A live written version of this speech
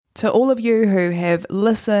To all of you who have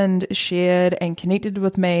listened, shared, and connected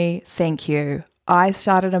with me, thank you. I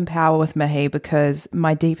started Empower with Mihi because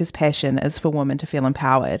my deepest passion is for women to feel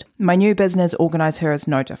empowered. My new business, Organise Her, is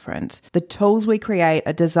no different. The tools we create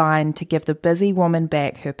are designed to give the busy woman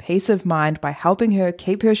back her peace of mind by helping her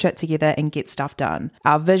keep her shit together and get stuff done.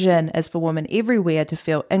 Our vision is for women everywhere to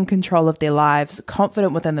feel in control of their lives,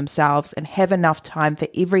 confident within themselves, and have enough time for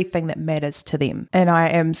everything that matters to them. And I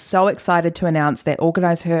am so excited to announce that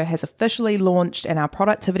Organise Her has officially launched and our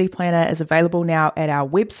productivity planner is available now at our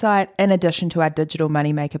website, in addition to our digital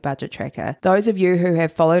moneymaker budget tracker. Those of you who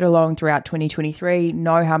have followed along throughout 2023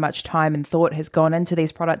 know how much time and thought has gone into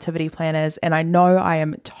these productivity planners, and I know I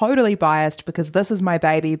am totally biased because this is my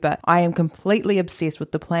baby, but I am completely obsessed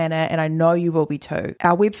with the planner, and I know you will be too.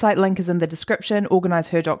 Our website link is in the description,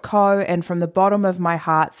 organiseher.co, and from the bottom of my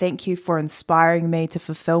heart, thank you for inspiring me to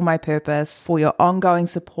fulfill my purpose, for your ongoing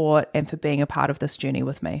support, and for being a part of this journey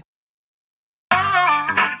with me.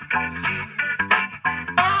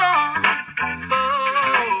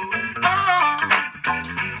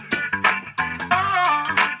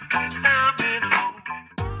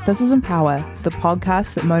 This is Empower, the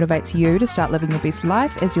podcast that motivates you to start living your best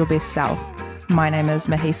life as your best self. My name is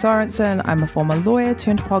Mihi Sorensen. I'm a former lawyer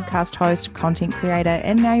turned podcast host, content creator,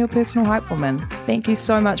 and now your personal hype woman. Thank you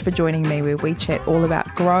so much for joining me where we chat all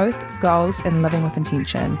about growth, goals, and living with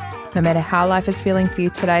intention. No matter how life is feeling for you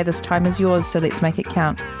today, this time is yours, so let's make it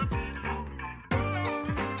count.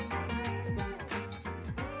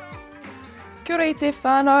 Kia ora te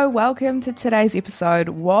whānau, welcome to today's episode.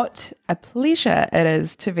 What a pleasure it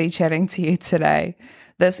is to be chatting to you today.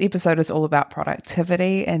 This episode is all about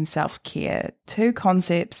productivity and self-care, two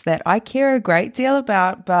concepts that I care a great deal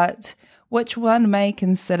about, but which one may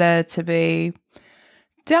consider to be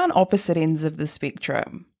down opposite ends of the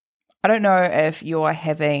spectrum. I don't know if you're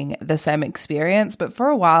having the same experience, but for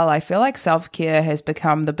a while I feel like self-care has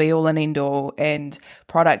become the be-all and end-all, and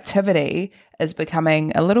productivity is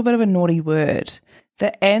becoming a little bit of a naughty word.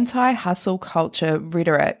 The anti-hustle culture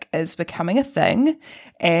rhetoric is becoming a thing,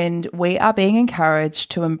 and we are being encouraged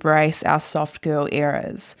to embrace our soft girl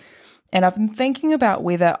eras. And I've been thinking about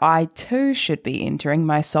whether I too should be entering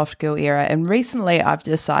my soft girl era, and recently I've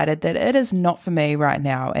decided that it is not for me right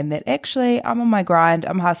now, and that actually I'm on my grind,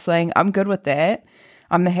 I'm hustling, I'm good with that.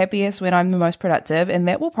 I'm the happiest when I'm the most productive, and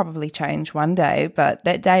that will probably change one day, but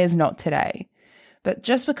that day is not today. But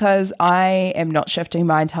just because I am not shifting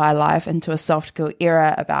my entire life into a soft girl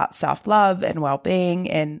era about self-love and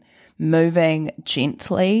well-being and moving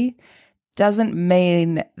gently doesn't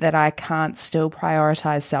mean that I can't still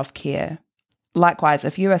prioritize self-care. Likewise,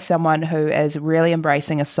 if you are someone who is really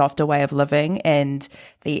embracing a softer way of living and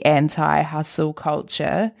the anti-hustle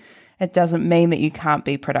culture, it doesn't mean that you can't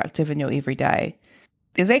be productive in your everyday.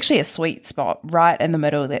 There's actually a sweet spot right in the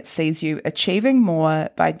middle that sees you achieving more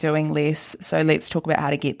by doing less, so let's talk about how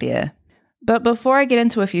to get there. But before I get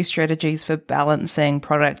into a few strategies for balancing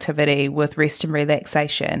productivity with rest and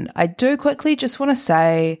relaxation, I do quickly just want to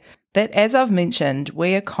say that, as I've mentioned,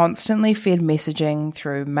 we are constantly fed messaging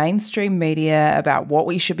through mainstream media about what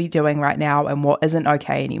we should be doing right now and what isn't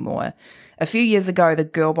okay anymore. A few years ago, the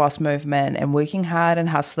girl boss movement and working hard and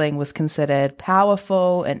hustling was considered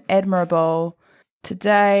powerful and admirable.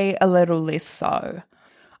 Today, a little less so.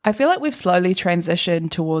 I feel like we've slowly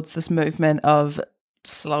transitioned towards this movement of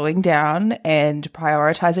slowing down and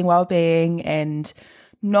prioritizing well-being and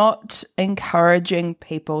not encouraging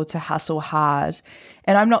people to hustle hard.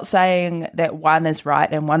 And I'm not saying that one is right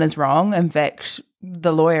and one is wrong. In fact,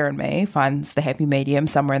 the lawyer in me finds the happy medium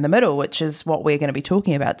somewhere in the middle, which is what we're going to be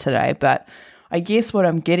talking about today. But I guess what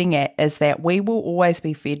I'm getting at is that we will always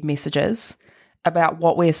be fed messages about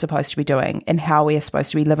what we're supposed to be doing and how we are supposed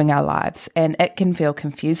to be living our lives. And it can feel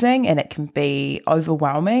confusing and it can be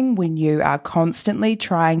overwhelming when you are constantly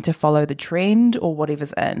trying to follow the trend or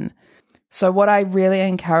whatever's in. So what I really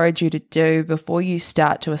encourage you to do before you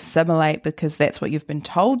start to assimilate, because that's what you've been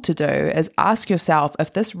told to do, is ask yourself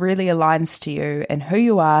if this really aligns to you and who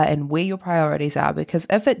you are and where your priorities are. Because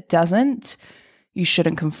if it doesn't, you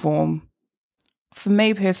shouldn't conform. For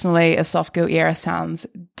me personally, a soft girl era sounds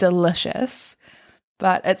delicious,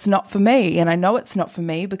 but it's not for me. And I know it's not for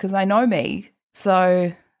me because I know me.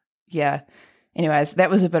 So yeah, anyways, that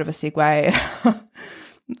was a bit of a segue.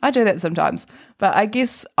 I do that sometimes, but I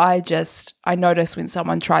guess I notice when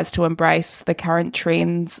someone tries to embrace the current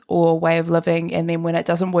trends or way of living, and then when it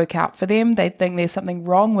doesn't work out for them, they think there's something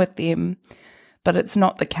wrong with them, but it's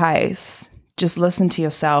not the case. Just listen to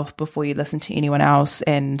yourself before you listen to anyone else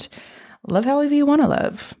and live however you want to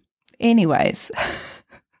live. Anyways,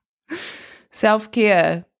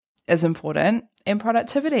 self-care is important, and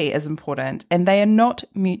productivity is important, and they are not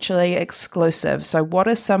mutually exclusive. So what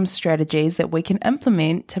are some strategies that we can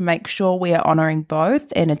implement to make sure we are honouring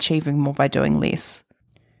both and achieving more by doing less?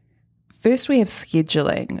 First, we have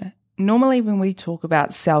scheduling. Normally, when we talk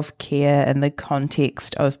about self-care in the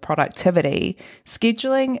context of productivity,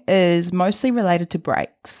 scheduling is mostly related to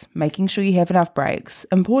breaks, making sure you have enough breaks,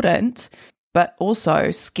 important, but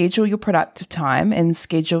also schedule your productive time and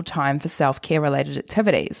schedule time for self-care related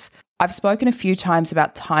activities. I've spoken a few times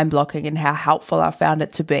about time blocking and how helpful I've found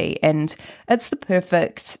it to be, and it's the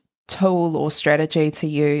perfect tool or strategy to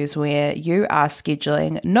use where you are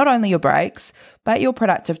scheduling not only your breaks, but your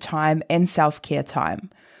productive time and self-care time.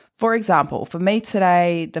 For example, for me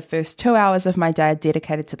today, the first 2 hours of my day are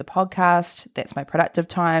dedicated to the podcast. That's my productive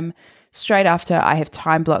time. Straight after, I have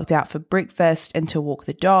time blocked out for breakfast and to walk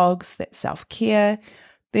the dogs. That's self-care.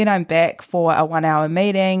 Then I'm back for a 1 hour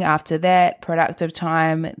meeting. After that, productive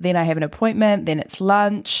time. Then I have an appointment. Then it's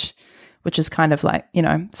lunch, which is kind of like,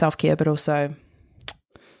 self-care, but also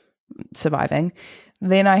surviving.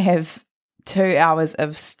 Then I have 2 hours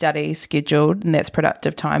of study scheduled, and that's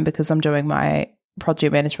productive time because I'm doing my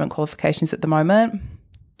project management qualifications at the moment.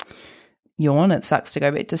 Yawn, it sucks to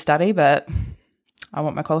go back to study, but I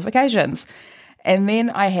want my qualifications. And then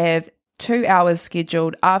I have 2 hours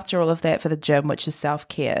scheduled after all of that for the gym, which is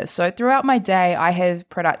self-care. So throughout my day, I have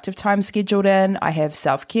productive time scheduled in, I have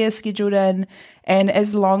self-care scheduled in, and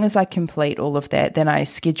as long as I complete all of that, then I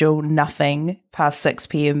schedule nothing past 6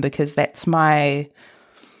 p.m. because that's my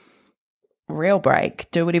real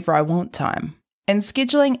break, do whatever I want time. And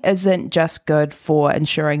scheduling isn't just good for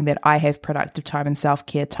ensuring that I have productive time and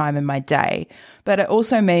self-care time in my day, but it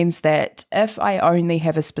also means that if I only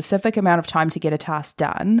have a specific amount of time to get a task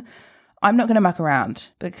done, I'm not going to muck around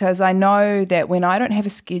because I know that when I don't have a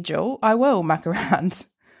schedule, I will muck around.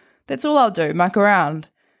 That's all I'll do, muck around.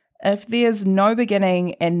 If there's no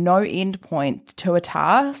beginning and no end point to a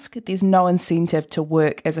task, there's no incentive to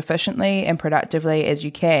work as efficiently and productively as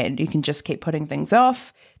you can. You can just keep putting things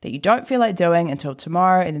off that you don't feel like doing until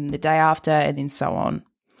tomorrow and then the day after and then so on.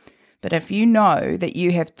 But if you know that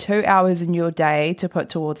you have 2 hours in your day to put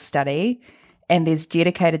towards study and there's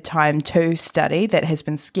dedicated time to study that has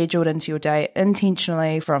been scheduled into your day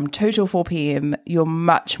intentionally from 2 till 4 p.m., you're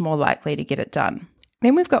much more likely to get it done.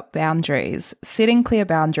 Then we've got boundaries, setting clear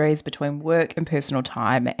boundaries between work and personal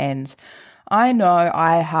time. And I know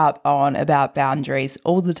I harp on about boundaries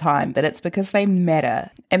all the time, but it's because they matter.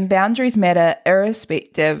 And boundaries matter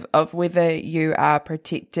irrespective of whether you are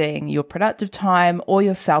protecting your productive time or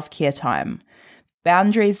your self-care time.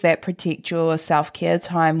 Boundaries that protect your self-care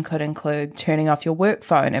time could include turning off your work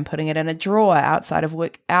phone and putting it in a drawer outside of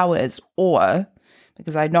work hours, or,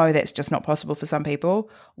 because I know that's just not possible for some people,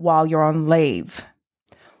 while you're on leave.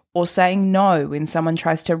 Or saying no when someone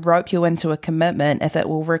tries to rope you into a commitment if it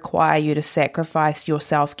will require you to sacrifice your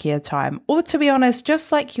self-care time. Or to be honest,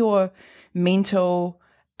 just like your mental,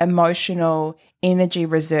 emotional, energy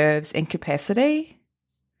reserves and capacity,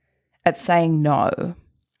 it's saying no.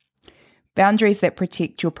 Boundaries that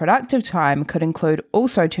protect your productive time could include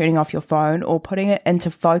also turning off your phone or putting it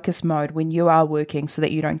into focus mode when you are working so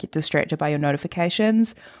that you don't get distracted by your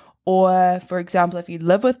notifications. Or, for example, if you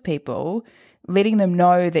live with people, letting them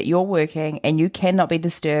know that you're working and you cannot be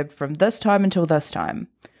disturbed from this time until this time.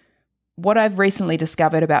 What I've recently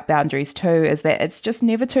discovered about boundaries too is that it's just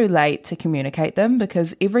never too late to communicate them,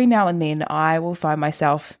 because every now and then I will find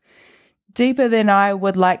myself deeper than I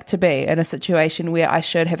would like to be in a situation where I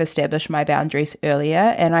should have established my boundaries earlier,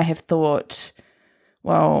 and I have thought,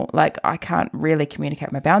 well, I can't really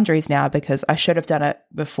communicate my boundaries now because I should have done it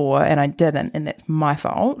before and I didn't, and that's my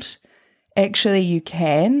fault. Actually, you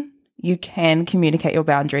can communicate your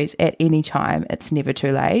boundaries at any time. It's never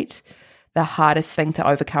too late. The hardest thing to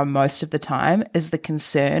overcome most of the time is the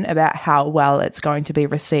concern about how well it's going to be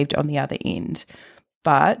received on the other end.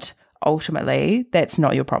 But ultimately, that's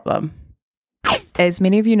not your problem. As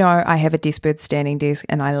many of you know, I have a Deskbird standing desk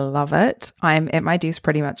and I love it. I'm at my desk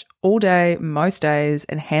pretty much all day, most days,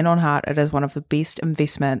 and hand on heart, it is one of the best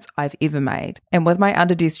investments I've ever made. And with my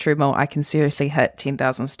under-desk treadmill, I can seriously hit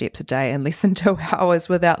 10,000 steps a day in less than 2 hours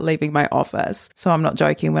without leaving my office. So I'm not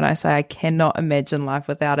joking when I say I cannot imagine life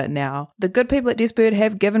without it now. The good people at Deskbird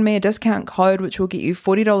have given me a discount code which will get you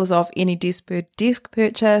 $40 off any Deskbird desk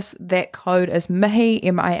purchase. That code is MIHI,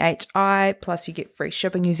 M-I-H-I, plus you get free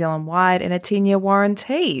shipping New Zealand wide and a 10-year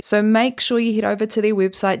warranty. So make sure you head over to their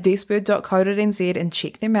website, deskbird.co.nz, and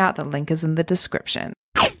check them out. The link is in the description.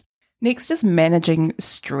 Next is managing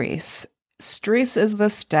stress. Stress is the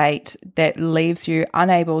state that leaves you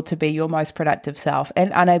unable to be your most productive self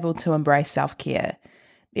and unable to embrace self-care.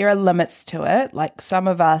 There are limits to it. Like some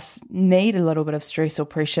of us need a little bit of stress or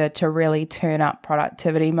pressure to really turn up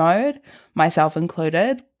productivity mode, myself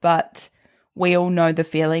included, but we all know the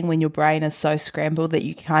feeling when your brain is so scrambled that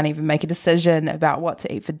you can't even make a decision about what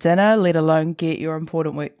to eat for dinner, let alone get your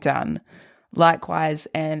important work done. Likewise,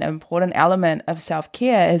 an important element of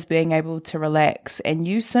self-care is being able to relax, and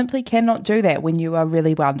you simply cannot do that when you are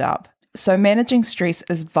really wound up. So managing stress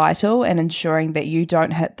is vital and ensuring that you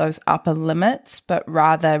don't hit those upper limits, but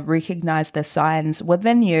rather recognize the signs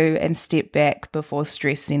within you and step back before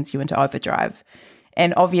stress sends you into overdrive.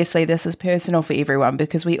 And obviously this is personal for everyone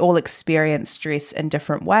because we all experience stress in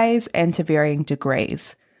different ways and to varying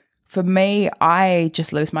degrees. For me, I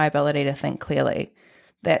just lose my ability to think clearly.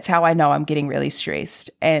 That's how I know I'm getting really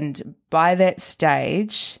stressed. And by that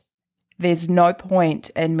stage, there's no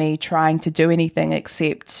point in me trying to do anything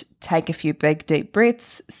except take a few big, deep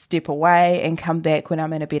breaths, step away, and come back when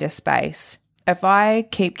I'm in a better space. If I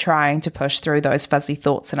keep trying to push through those fuzzy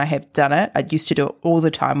thoughts, and I have done it, I used to do it all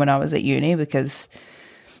the time when I was at uni because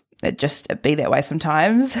it'd be that way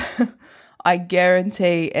sometimes, I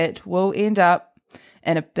guarantee it will end up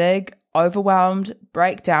in a big, overwhelmed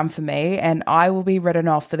breakdown for me, and I will be written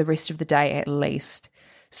off for the rest of the day at least.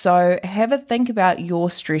 So have a think about your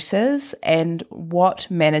stresses and what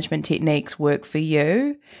management techniques work for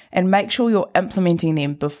you, and make sure you're implementing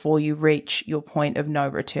them before you reach your point of no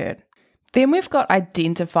return. Then we've got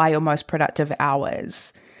identify your most productive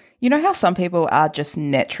hours. You know how some people are just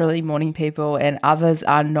naturally morning people and others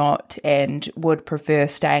are not and would prefer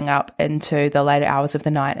staying up into the later hours of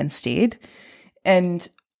the night instead? And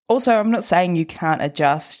also, I'm not saying you can't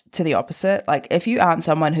adjust to the opposite. Like if you aren't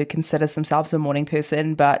someone who considers themselves a morning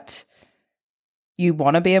person, but you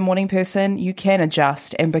want to be a morning person, you can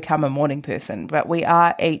adjust and become a morning person. But we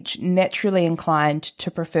are each naturally inclined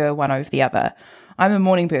to prefer one over the other. I'm a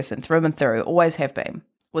morning person through and through, always have been.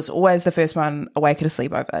 Was always the first one awake at a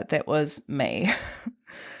sleepover. That was me.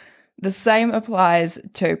 The same applies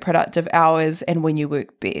to productive hours and when you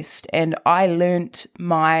work best. And I learnt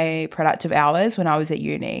my productive hours when I was at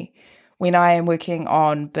uni. When I am working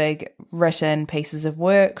on big written pieces of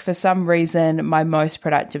work, for some reason, my most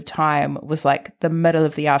productive time was like the middle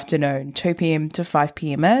of the afternoon, 2 p.m. to 5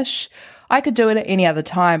 p.m.-ish. I could do it at any other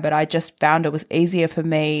time, but I just found it was easier for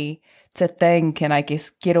me to think and I guess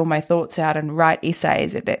get all my thoughts out and write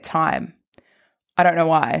essays at that time. I don't know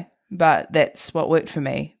why, but that's what worked for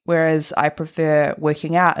me. Whereas I prefer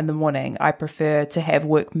working out in the morning. I prefer to have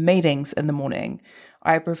work meetings in the morning.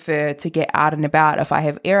 I prefer to get out and about if I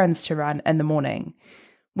have errands to run in the morning.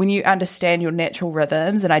 When you understand your natural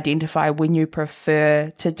rhythms and identify when you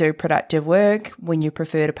prefer to do productive work, when you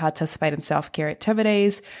prefer to participate in self-care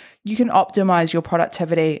activities, you can optimize your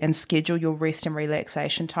productivity and schedule your rest and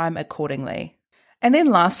relaxation time accordingly. And then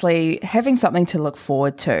lastly, having something to look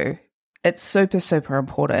forward to. It's super, super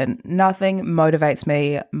important. Nothing motivates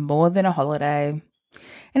me more than a holiday.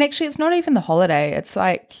 And actually, it's not even the holiday. It's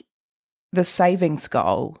like the savings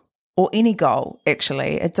goal or any goal,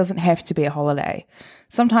 actually. It doesn't have to be a holiday.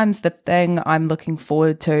 Sometimes the thing I'm looking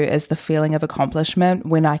forward to is the feeling of accomplishment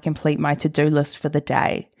when I complete my to-do list for the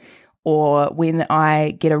day, or when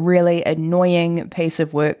I get a really annoying piece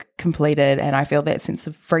of work completed and I feel that sense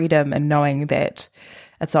of freedom and knowing that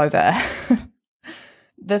it's over.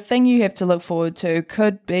 The thing you have to look forward to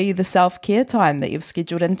could be the self-care time that you've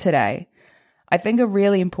scheduled in today. I think a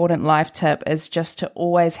really important life tip is just to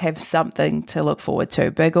always have something to look forward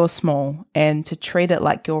to, big or small, and to treat it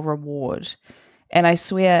like your reward. And I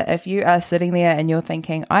swear, if you are sitting there and you're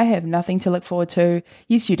thinking, I have nothing to look forward to,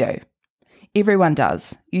 yes, you do. Everyone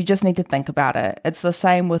does. You just need to think about it. It's the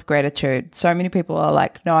same with gratitude. So many people are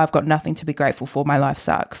like, no, I've got nothing to be grateful for. My life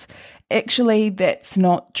sucks. Actually, that's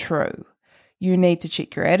not true. You need to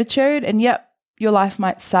check your attitude, and yep, your life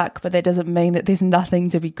might suck, but that doesn't mean that there's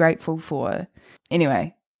nothing to be grateful for.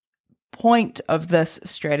 Anyway, point of this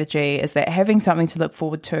strategy is that having something to look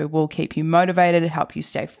forward to will keep you motivated, help you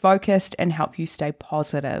stay focused, and help you stay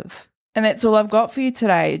positive. And that's all I've got for you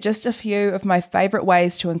today. Just a few of my favorite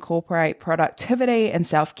ways to incorporate productivity and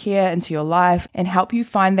self-care into your life and help you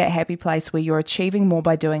find that happy place where you're achieving more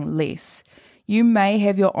by doing less. You may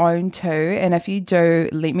have your own too, and if you do,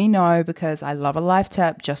 let me know because I love a life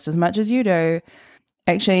tip just as much as you do.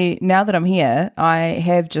 Actually, now that I'm here, I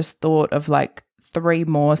have just thought of like 3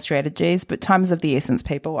 more strategies, but time is of the essence,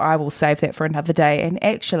 people. I will save that for another day. And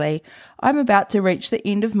actually, I'm about to reach the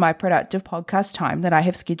end of my productive podcast time that I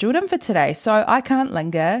have scheduled in for today, so I can't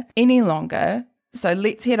linger any longer. So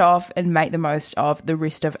let's head off and make the most of the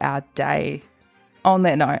rest of our day. On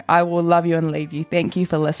that note, I will love you and leave you. Thank you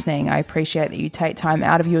for listening. I appreciate that you take time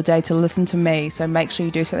out of your day to listen to me. So make sure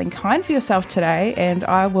you do something kind for yourself today, and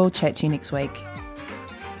I will chat to you next week.